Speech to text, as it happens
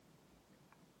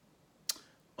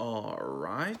All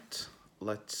right,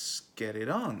 let's get it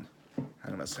on.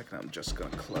 Hang on a second, I'm just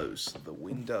gonna close the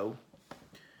window.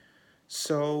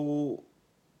 So,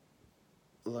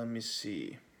 let me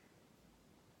see.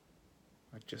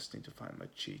 I just need to find my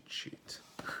cheat sheet.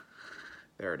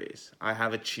 There it is. I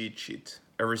have a cheat sheet.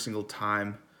 Every single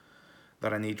time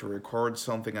that I need to record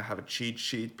something, I have a cheat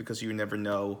sheet because you never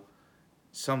know.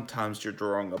 Sometimes you're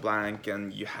drawing a blank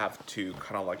and you have to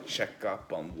kind of like check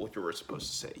up on what you were supposed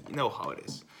to say. You know how it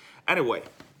is. Anyway,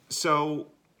 so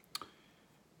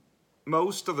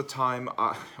most of the time,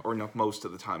 or not most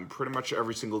of the time, pretty much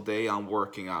every single day I'm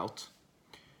working out.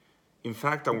 In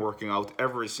fact, I'm working out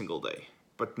every single day.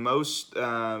 But not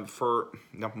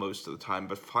most of the time,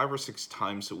 but 5 or 6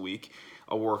 times a week,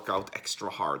 I work out extra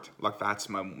hard. Like that's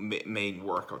my main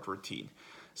workout routine.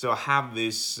 So I have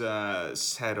this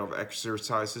set of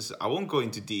exercises. I won't go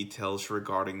into details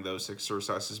regarding those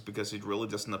exercises because it really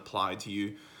doesn't apply to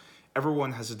you.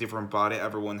 Everyone has a different body,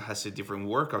 everyone has a different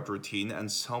workout routine, and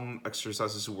some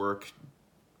exercises work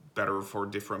better for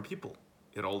different people.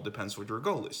 It all depends what your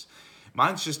goal is.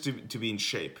 Mine's just to be in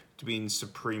shape, to be in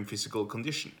supreme physical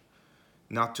condition.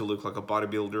 Not to look like a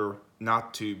bodybuilder,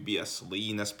 not to be as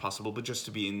lean as possible, but just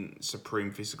to be in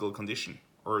supreme physical condition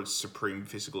or supreme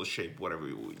physical shape, whatever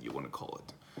you want to call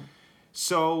it.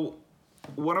 So,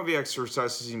 one of the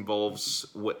exercises involves,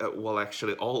 well,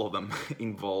 actually, all of them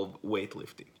involve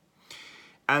weightlifting.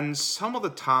 And some of the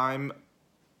time,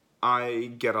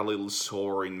 I get a little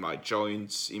sore in my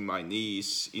joints, in my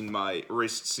knees, in my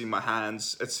wrists, in my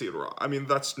hands, etc. I mean,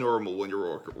 that's normal when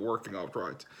you're working out,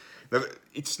 right? Now,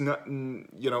 it's not,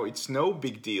 it's no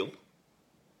big deal.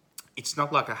 It's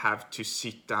not like I have to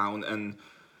sit down and,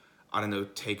 I don't know,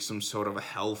 take some sort of a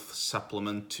health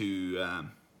supplement to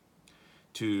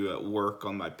work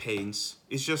on my pains.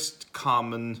 It's just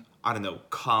common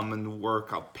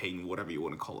workout pain, whatever you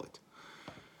want to call it.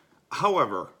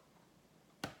 However,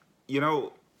 it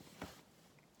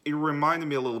reminded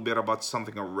me a little bit about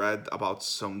something I read about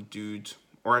some dudes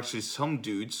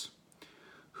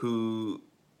who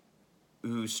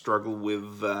struggle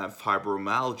with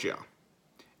fibromyalgia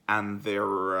and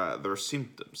their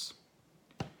symptoms.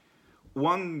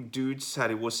 One dude said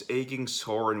he was aching,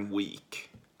 sore, and weak,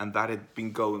 and that had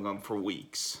been going on for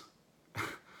weeks.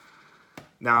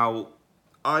 Now,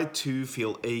 I too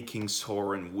feel aching,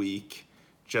 sore, and weak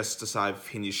just as I've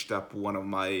finished up one of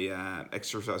my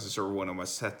exercises or one of my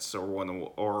sets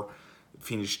or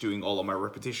finished doing all of my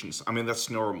repetitions. I mean, that's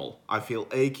normal. I feel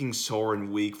aching, sore,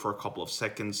 and weak for a couple of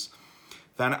seconds.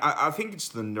 Then I think it's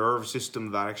the nerve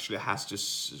system that actually has to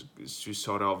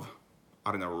sort of,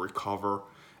 recover.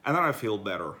 And then I feel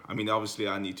better. I mean, obviously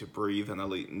I need to breathe and I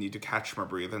need to catch my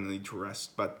breath and I need to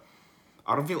rest. But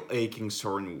I don't feel aching,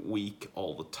 sore, and weak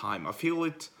all the time. I feel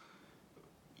it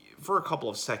for a couple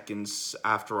of seconds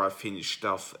after I finished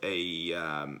off a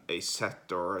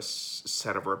set or a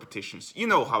set of repetitions. You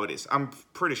know how it is. I'm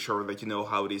pretty sure that you know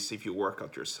how it is if you work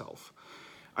out yourself.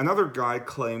 Another guy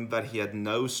claimed that he had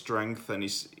no strength in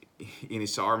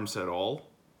his arms at all.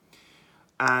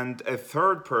 And a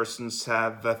third person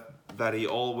said that he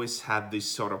always had this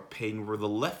sort of pain where the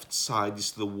left side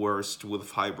is the worst with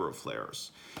fibro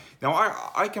flares. Now,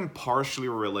 I can partially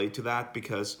relate to that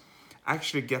because I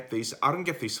don't get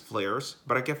these flares,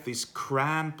 but I get these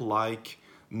cramp-like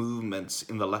movements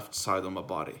in the left side of my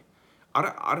body.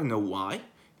 I don't know why.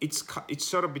 It's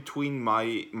sort of between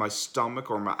my stomach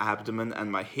or my abdomen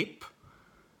and my hip.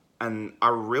 And I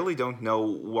really don't know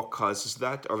what causes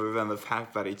that other than the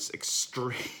fact that it's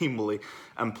extremely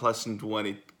unpleasant when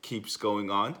it keeps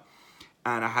going on.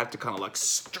 And I have to kind of like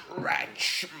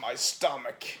stretch my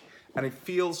stomach. And it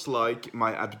feels like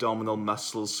my abdominal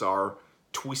muscles are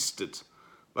twisted.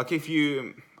 Like if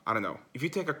you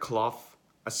take a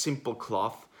simple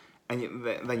cloth, and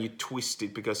then you twist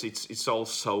it because it's all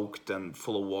soaked and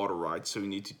full of water, right? So you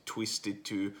need to twist it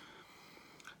to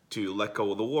let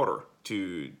go of the water,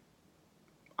 to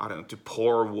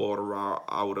pour water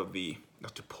out of the,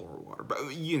 not to pour water,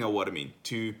 but you know what I mean,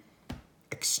 to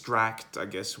extract, I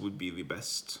guess would be the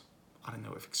best. I don't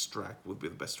know if extract would be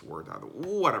the best word either.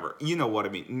 Whatever, you know what I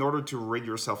mean. In order to rid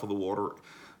yourself of the water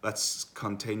that's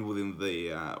contained within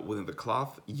the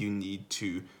cloth, you need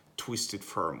to twist it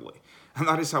firmly, and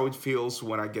that is how it feels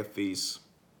when I get these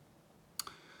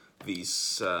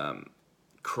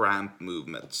cramp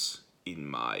movements in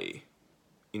my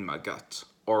gut,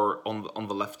 or on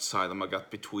the left side of my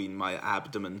gut between my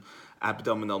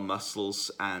abdominal muscles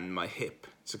and my hip.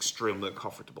 It's extremely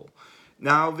uncomfortable.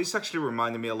 Now, this actually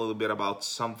reminded me a little bit about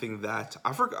something that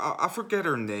I forget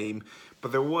her name,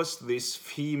 but there was this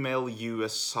female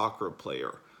U.S. soccer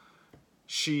player.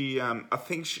 I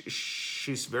think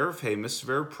she's very famous,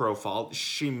 very profile.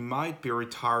 She might be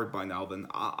retired by now. Then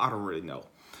I don't really know,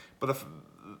 but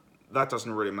that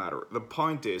doesn't really matter. The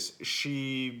point is,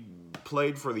 she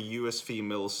played for the U.S.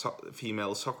 female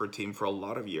soccer team for a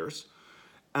lot of years,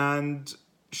 and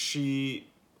she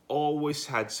always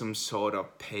had some sort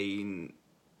of pain,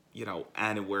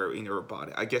 anywhere in her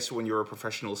body. I guess when you're a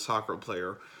professional soccer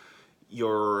player,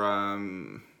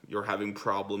 you're having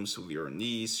problems with your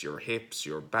knees, your hips,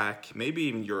 your back, maybe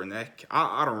even your neck.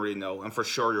 I don't really know, and for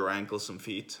sure your ankles and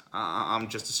feet. I'm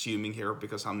just assuming here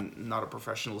because I'm not a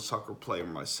professional soccer player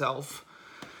myself.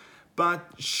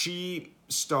 But she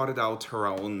started out her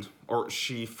own, or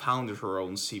she founded her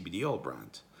own CBD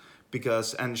brand,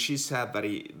 because, and she said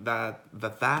that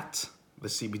the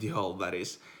CBD that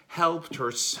is, helped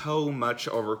her so much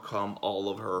overcome all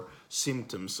of her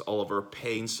symptoms, all of her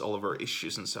pains, all of her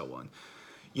issues, and so on.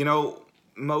 You know,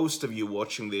 most of you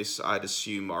watching this, I'd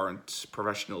assume, aren't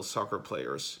professional soccer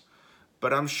players,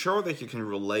 but I'm sure that you can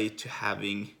relate to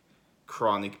having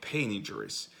chronic pain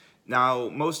injuries. Now,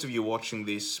 most of you watching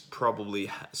this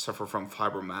probably suffer from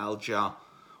fibromyalgia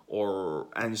or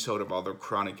any sort of other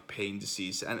chronic pain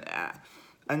disease, and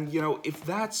if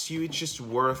that's you, it's just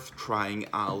worth trying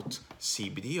out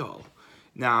CBD.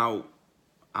 Now,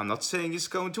 I'm not saying it's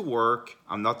going to work.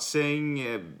 I'm not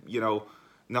saying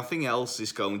nothing else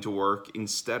is going to work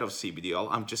instead of CBD.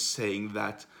 I'm just saying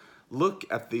that look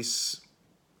at this.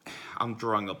 I'm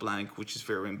drawing a blank, which is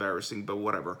very embarrassing, but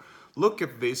whatever. Look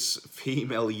at this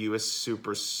female US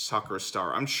super soccer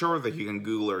star. I'm sure that you can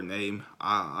Google her name.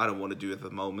 I don't want to do it at the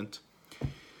moment.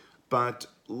 But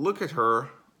look at her,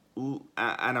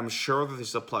 and I'm sure that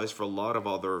this applies for a lot of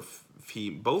other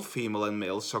both female and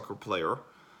male soccer player.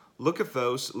 Look at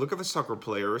those. Look at the soccer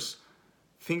players.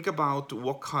 Think about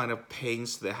what kind of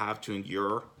pains they have to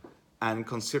endure, and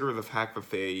consider the fact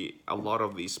that a lot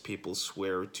of these people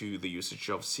swear to the usage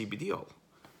of CBD.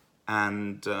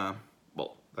 And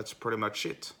well, that's pretty much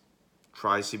it.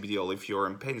 Try CBD if you're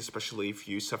in pain, especially if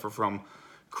you suffer from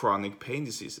chronic pain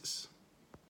diseases.